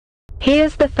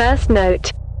Here's the first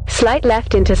note. Slight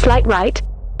left into slight right.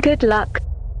 Good luck.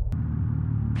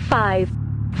 5,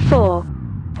 4,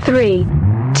 3,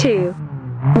 2,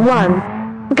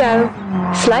 1. Go.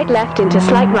 Slight left into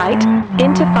slight right.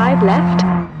 Into 5 left.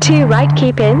 2 right,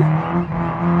 keep in.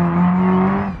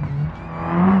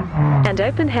 And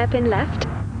open hairpin left.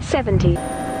 70.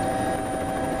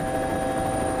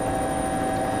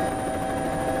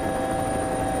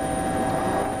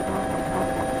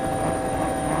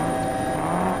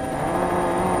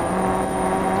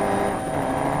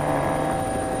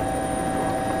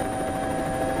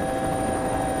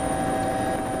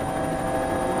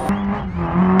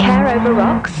 Over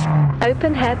rocks,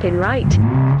 open hairpin right.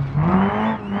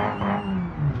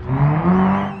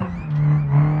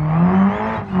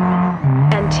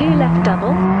 And 2 left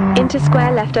double, into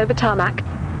square left over tarmac,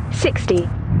 60.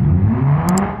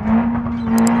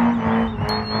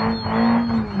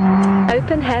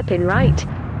 Open hairpin right.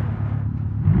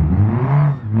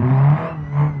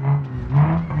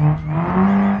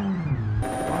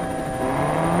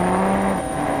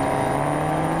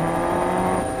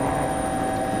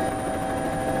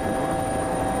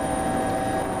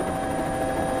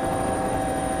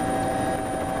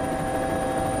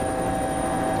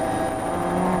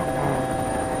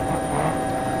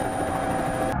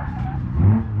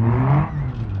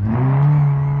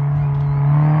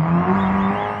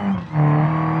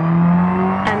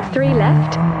 And 3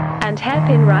 left, and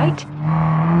hairpin right,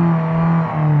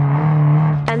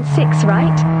 and 6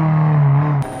 right.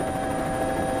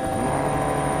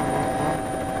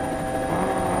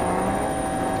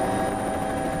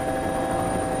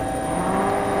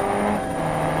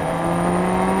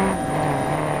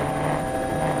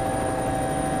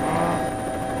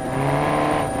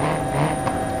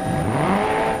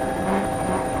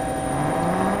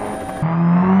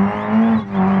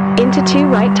 Into 2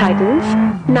 right tightens,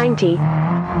 90.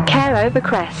 Care over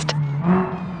crest.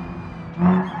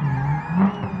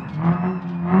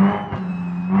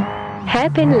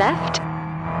 Hairpin left,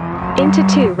 into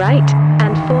 2 right,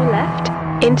 and 4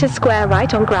 left, into square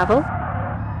right on gravel.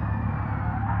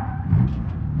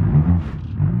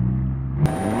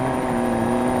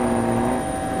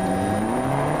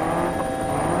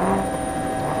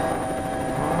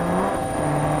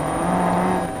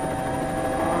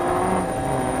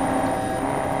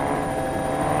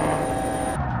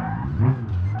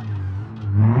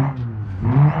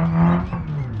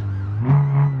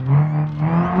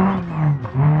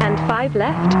 And 5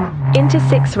 left, into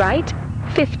 6 right,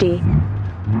 50.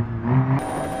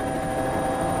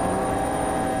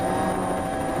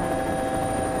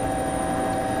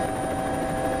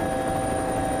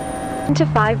 Into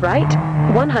 5 right,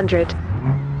 100.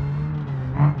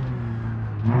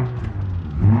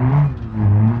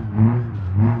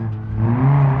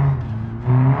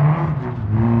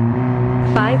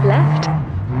 Five left.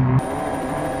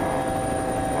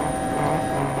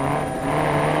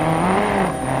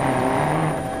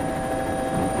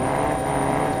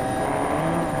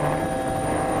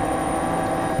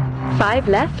 Five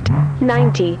left,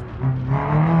 90.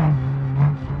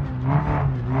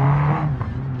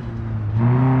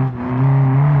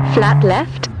 Flat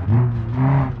left,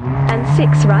 and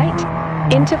 6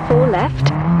 right, into 4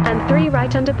 left, and 3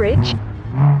 right under bridge,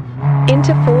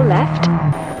 into 4 left,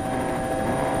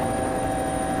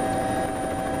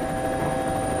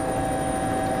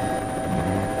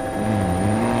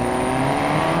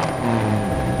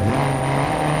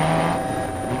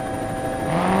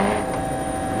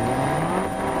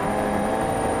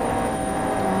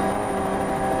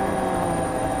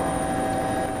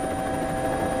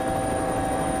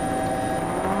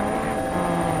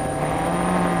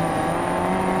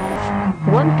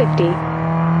 $150.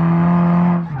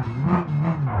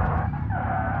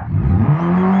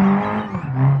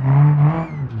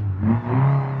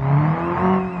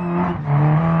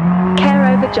 Care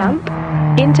over jump,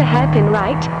 into hairpin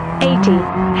right, 80,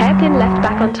 hairpin left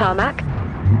back on tarmac.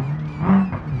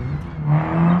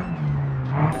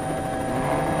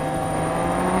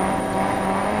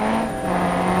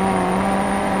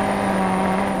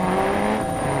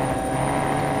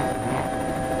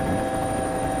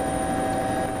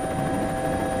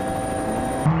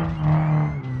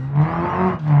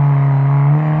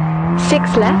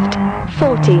 Six left,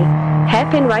 40,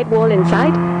 hairpin right wall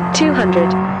inside,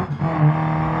 200.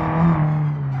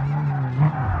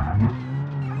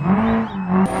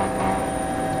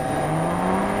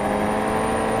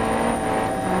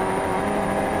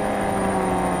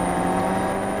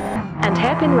 And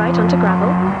hairpin right onto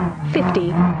gravel,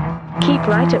 50. Keep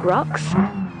right at rocks.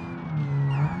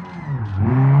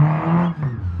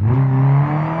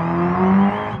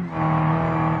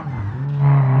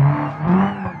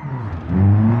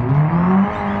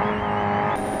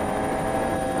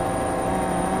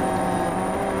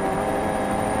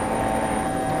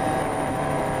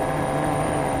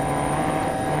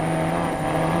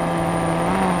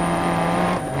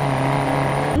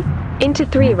 into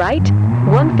 3 right,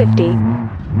 150.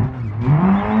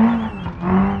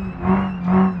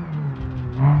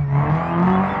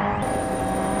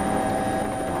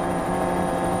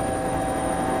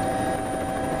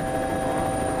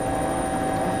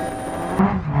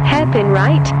 Hairpin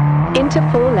right, into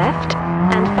 4 left,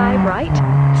 and 5 right,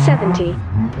 70.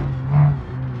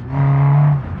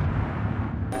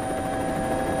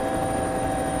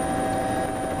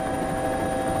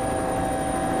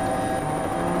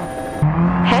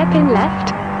 Hairpin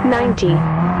left, 90.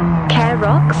 Care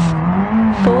rocks,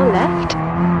 4 left.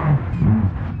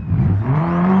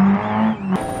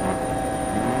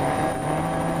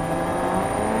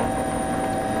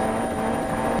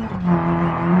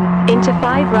 Into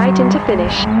 5 right into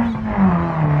finish.